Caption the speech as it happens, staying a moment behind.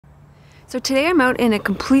So today I'm out in a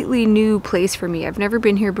completely new place for me. I've never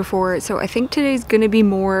been here before, so I think today's gonna be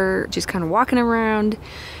more just kind of walking around,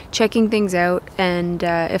 checking things out, and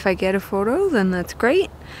if I get a photo, then that's great,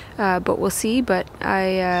 but we'll see. But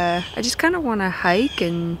I just kind of want to hike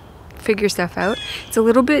and figure stuff out. It's a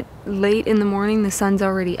little bit late in the morning, the sun's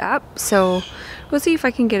already up, so we'll see if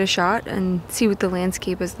I can get a shot and see what the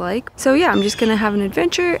landscape is like. So yeah, I'm just gonna have an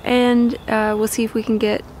adventure, and we'll see if we can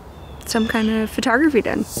get some kind of photography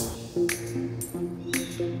done.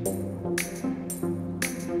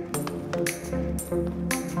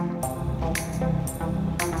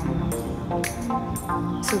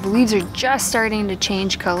 So the leaves are just starting to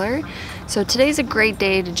change color. So today's a great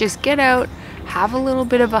day to just get out, have a little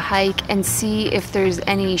bit of a hike, and see if there's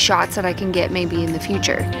any shots that I can get maybe in the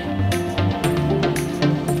future.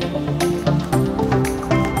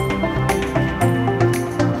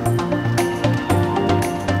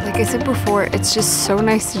 Like I said before, it's just so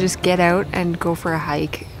nice to just get out and go for a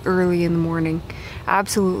hike early in the morning.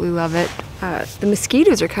 Absolutely love it. The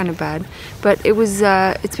mosquitoes are kind of bad, but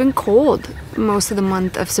it's been cold most of the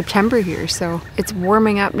month of September here, so it's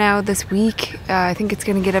warming up now this week. I think it's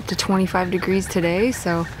gonna get up to 25 degrees today,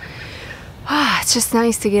 so it's just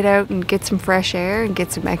nice to get out and get some fresh air and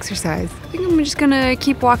get some exercise. I think I'm just gonna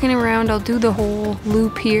keep walking around. I'll do the whole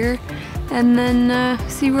loop here and then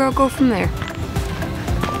see where I'll go from there.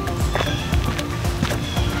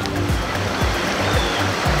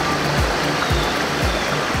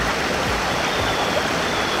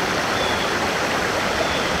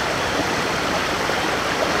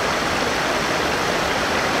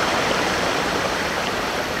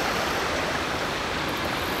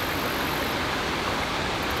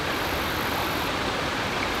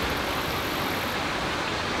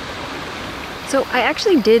 So I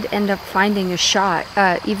actually did end up finding a shot,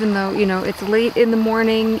 even though, you know, it's late in the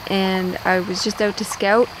morning and I was just out to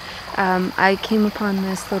scout. I came upon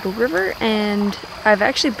this little river, and I've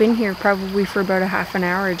actually been here probably for about a half an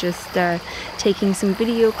hour, just taking some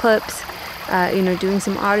video clips, you know, doing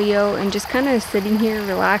some audio, and just kind of sitting here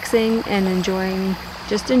relaxing and enjoying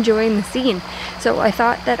the scene. So I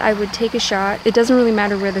thought that I would take a shot. It doesn't really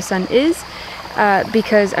matter where the sun is,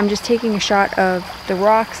 because I'm just taking a shot of the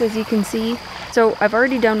rocks, as you can see. So I've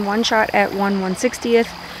already done one shot at 1/160th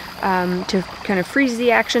to kind of freeze the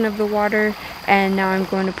action of the water, and now I'm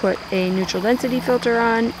going to put a neutral density filter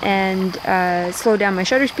on and slow down my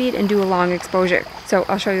shutter speed and do a long exposure. So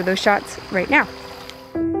I'll show you those shots right now.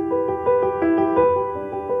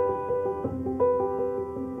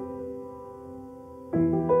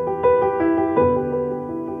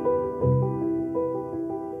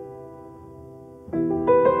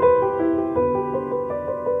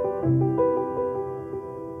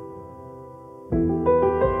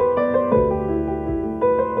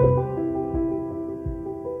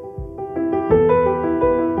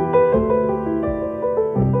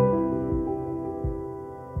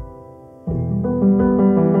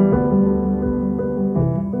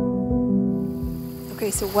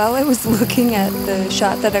 So while I was looking at the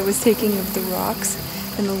shot that I was taking of the rocks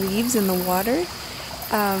and the leaves and the water,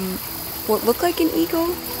 what looked like an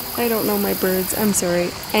eagle, I don't know my birds, I'm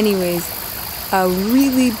sorry. Anyways, a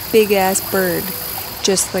really big ass bird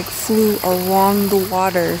just like flew along the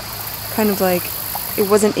water, kind of like, it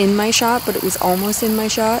wasn't in my shot, but it was almost in my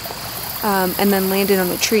shot, and then landed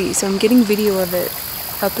on a tree. So I'm getting video of it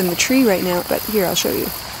up in the tree right now, but here, I'll show you.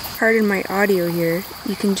 Pardon my audio here,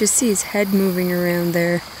 you can just see his head moving around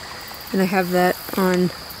there, and I have that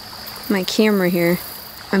on my camera here.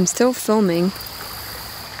 I'm still filming,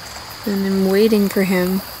 and I'm waiting for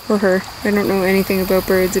him, or her, I don't know anything about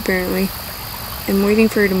birds apparently. I'm waiting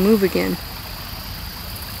for her to move again.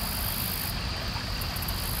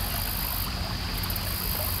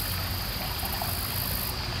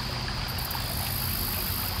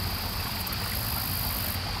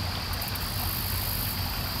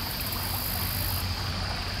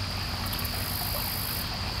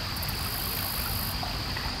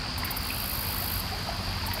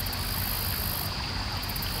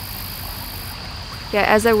 Yeah,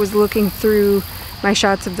 as I was looking through my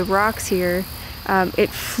shots of the rocks here, it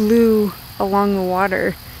flew along the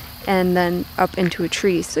water and then up into a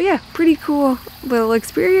tree. So yeah, pretty cool little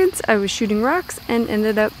experience. I was shooting rocks and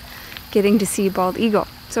ended up getting to see a bald eagle.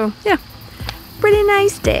 So yeah, pretty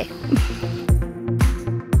nice day.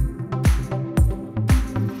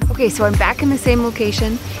 Okay, so I'm back in the same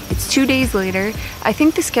location. It's 2 days later. I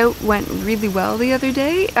think the scout went really well the other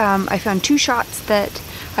day. I found 2 shots that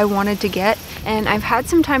I wanted to get, and I've had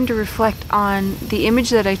some time to reflect on the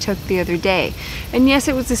image that I took the other day. And yes,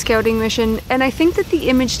 it was a scouting mission, and I think that the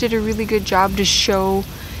image did a really good job to show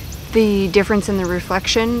the difference in the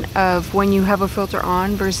reflection of when you have a filter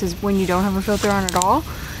on versus when you don't have a filter on at all.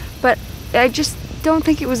 But I just don't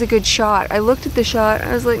think it was a good shot. I looked at the shot,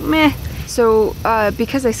 I was like, meh. So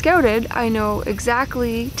because I scouted, I know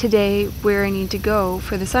exactly today where I need to go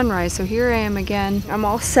for the sunrise. So here I am again. I'm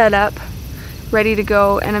all set up, ready to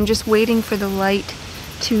go, and I'm just waiting for the light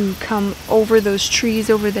to come over those trees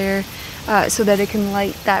over there so that it can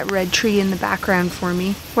light that red tree in the background for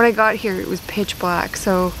me. When I got here, it was pitch black,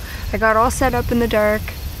 so I got all set up in the dark.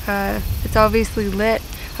 It's obviously lit.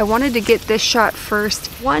 I wanted to get this shot first.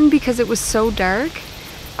 One, because it was so dark.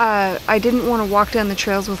 I didn't want to walk down the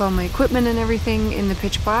trails with all my equipment and everything in the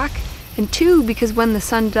pitch black. And two, because when the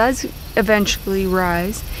sun does eventually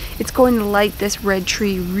rise, it's going to light this red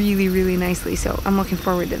tree really, really nicely. So I'm looking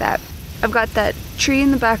forward to that. I've got that tree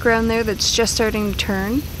in the background there that's just starting to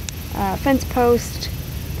turn. Fence post,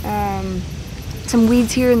 some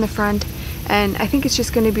weeds here in the front. And I think it's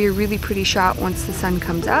just going to be a really pretty shot once the sun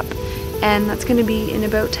comes up. And that's going to be in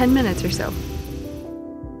about 10 minutes or so.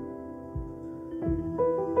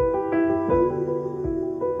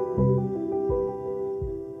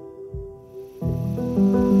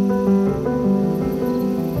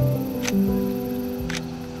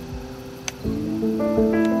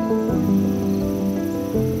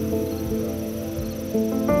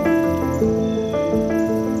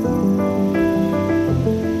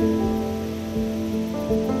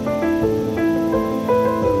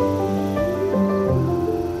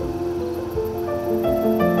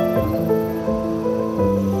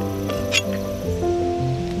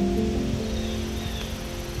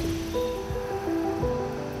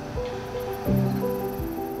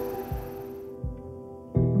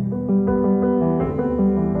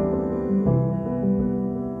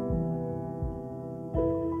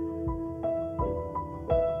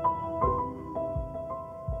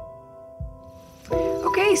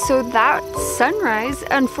 Okay, so that sunrise,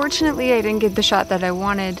 unfortunately I didn't get the shot that I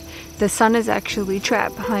wanted. The sun is actually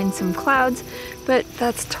trapped behind some clouds, but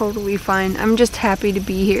that's totally fine. I'm just happy to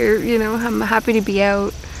be here, you know, I'm happy to be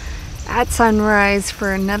out at sunrise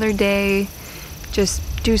for another day, just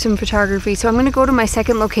do some photography. So I'm gonna go to my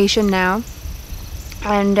second location now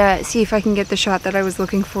and see if I can get the shot that I was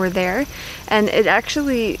looking for there. And it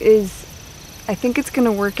actually is, I think it's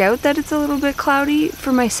gonna work out that it's a little bit cloudy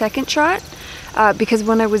for my second shot. Because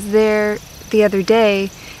when I was there the other day,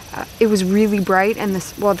 it was really bright, and the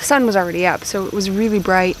sun was already up, so it was really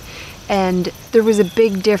bright, and there was a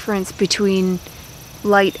big difference between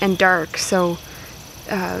light and dark, so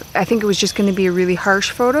I think it was just going to be a really harsh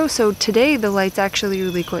photo. So today the light's actually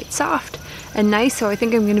really quite soft and nice, so I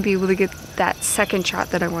think I'm going to be able to get that second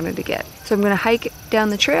shot that I wanted to get. So I'm going to hike down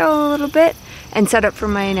the trail a little bit and set up for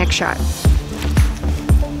my next shot.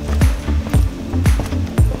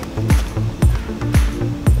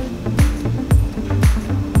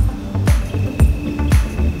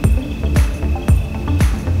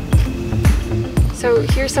 So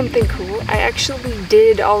here's something cool. I actually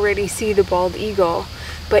did already see the bald eagle,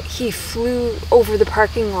 but he flew over the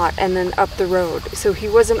parking lot and then up the road. So he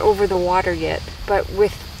wasn't over the water yet. But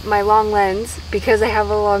with my long lens, because I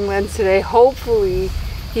have a long lens today, hopefully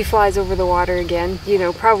he flies over the water again. You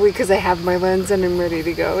know, probably because I have my lens and I'm ready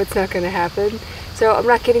to go. It's not going to happen. So I'm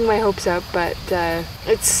not getting my hopes up, but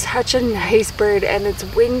it's such a nice bird, and its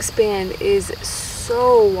wingspan is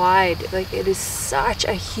so wide. Like, it is such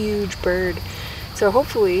a huge bird. So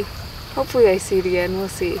hopefully I see it again. We'll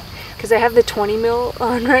see. Because I have the 20 mil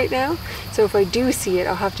on right now. So if I do see it,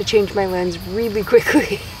 I'll have to change my lens really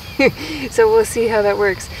quickly. So we'll see how that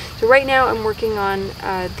works. So right now I'm working on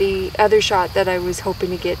the other shot that I was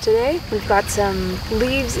hoping to get today. We've got some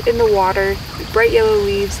leaves in the water, bright yellow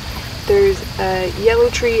leaves. There's a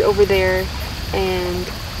yellow tree over there, and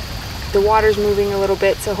the water's moving a little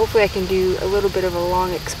bit. So hopefully I can do a little bit of a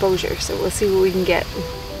long exposure. So we'll see what we can get.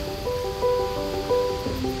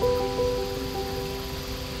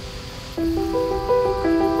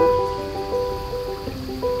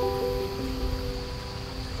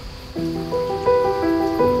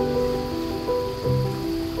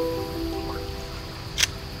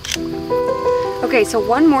 Okay, so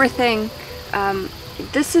one more thing.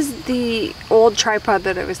 This is the old tripod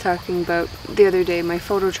that I was talking about the other day, my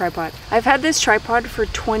photo tripod. I've had this tripod for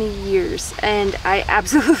 20 years and I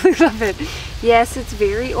absolutely love it. Yes, it's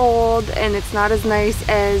very old and it's not as nice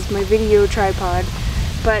as my video tripod,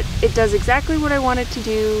 but it does exactly what I want it to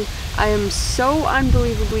do. I am so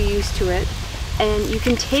unbelievably used to it. And you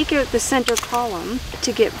can take out the center column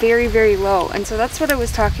to get very, very low. And so that's what I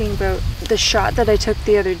was talking about. The shot that I took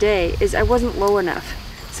the other day is I wasn't low enough.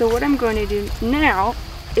 So what I'm going to do now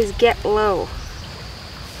is get low.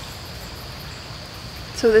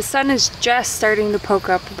 So the sun is just starting to poke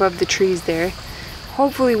up above the trees there.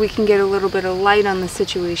 Hopefully we can get a little bit of light on the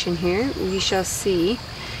situation here. We shall see.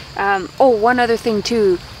 Oh, one other thing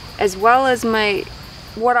too, as well as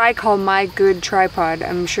what I call my good tripod.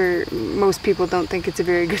 I'm sure most people don't think it's a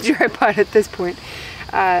very good tripod at this point.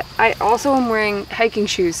 I also am wearing hiking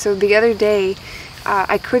shoes. So the other day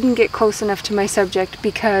I couldn't get close enough to my subject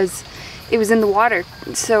because it was in the water.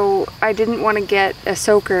 So I didn't want to get a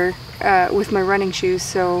soaker with my running shoes.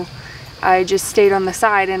 So I just stayed on the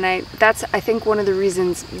side, and that's I think one of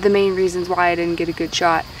the main reasons why I didn't get a good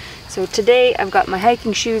shot. So today I've got my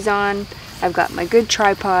hiking shoes on, I've got my good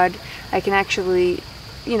tripod, I can actually,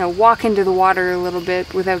 you know, walk into the water a little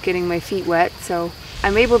bit without getting my feet wet, so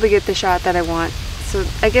I'm able to get the shot that I want. So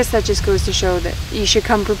I guess that just goes to show that you should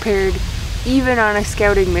come prepared even on a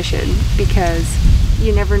scouting mission, because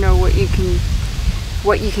you never know what you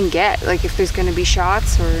can get, like if there's going to be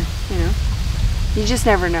shots, or you know, you just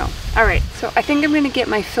never know. Alright, so I think I'm going to get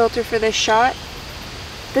my filter for this shot.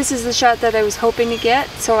 This is the shot that I was hoping to get,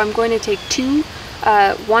 so I'm going to take two.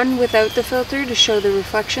 One without the filter to show the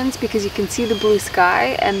reflections, because you can see the blue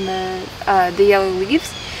sky and the yellow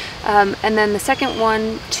leaves. And then the second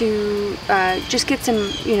one to just get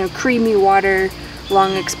some, you know, creamy water,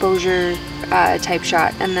 long exposure type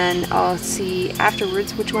shot, and then I'll see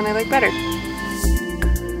afterwards which one I like better.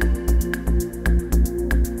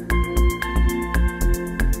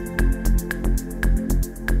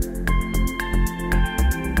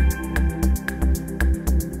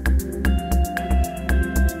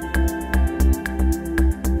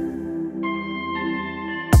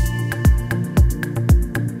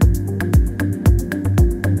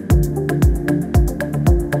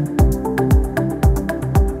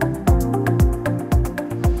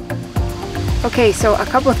 Okay, so a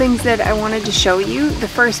couple things that I wanted to show you. The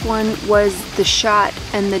first one was the shot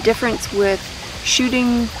and the difference with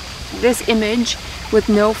shooting this image with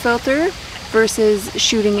no filter versus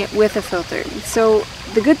shooting it with a filter. So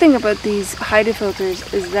the good thing about these hide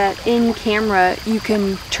filters is that in camera you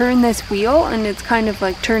can turn this wheel, and it's kind of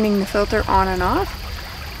like turning the filter on and off.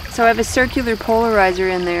 So I have a circular polarizer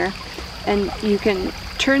in there, and you can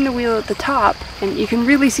turn the wheel at the top and you can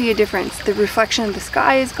really see a difference. The reflection of the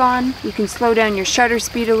sky is gone. You can slow down your shutter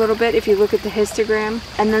speed a little bit if you look at the histogram.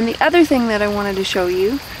 And then the other thing that I wanted to show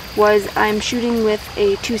you was I'm shooting with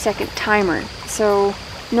a 2-second timer. So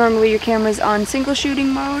normally your camera's on single shooting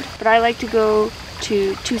mode, but I like to go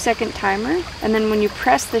to 2-second timer, and then when you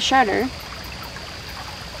press the shutter,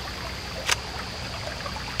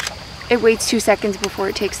 it waits 2 seconds before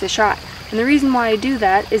it takes the shot. And the reason why I do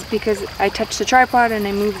that is because I touch the tripod and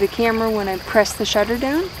I move the camera when I press the shutter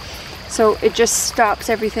down. So it just stops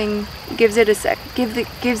everything, gives it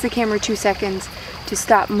gives the camera 2 seconds to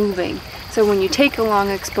stop moving. So when you take a long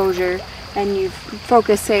exposure and you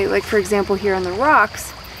focus, say like for example here on the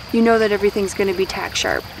rocks, you know that everything's going to be tack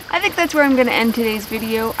sharp. I think that's where I'm going to end today's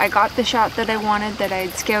video. I got the shot that I wanted, that I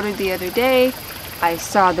had scouted the other day. I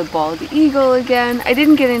saw the bald eagle again. I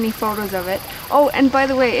didn't get any photos of it. Oh, and by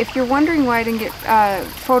the way, if you're wondering why I didn't get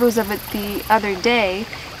photos of it the other day,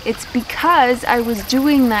 it's because I was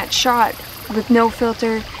doing that shot with no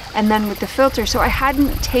filter and then with the filter. So I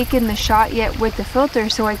hadn't taken the shot yet with the filter,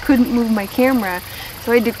 so I couldn't move my camera.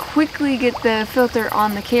 So I had to quickly get the filter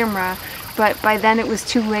on the camera, but by then it was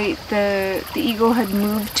too late. The eagle had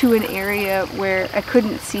moved to an area where I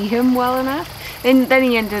couldn't see him well enough. And then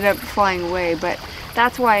he ended up flying away, but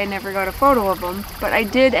that's why I never got a photo of him. But I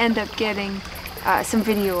did end up getting some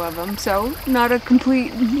video of him, so not a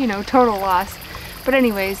complete, you know, total loss. But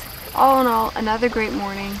anyways, all in all, another great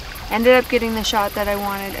morning. Ended up getting the shot that I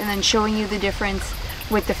wanted, and then showing you the difference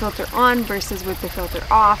with the filter on versus with the filter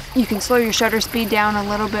off. You can slow your shutter speed down a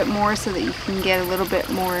little bit more so that you can get a little bit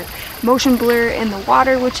more motion blur in the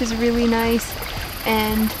water, which is really nice.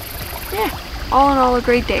 And yeah, all in all, a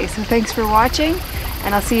great day. So thanks for watching,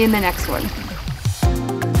 and I'll see you in the next one.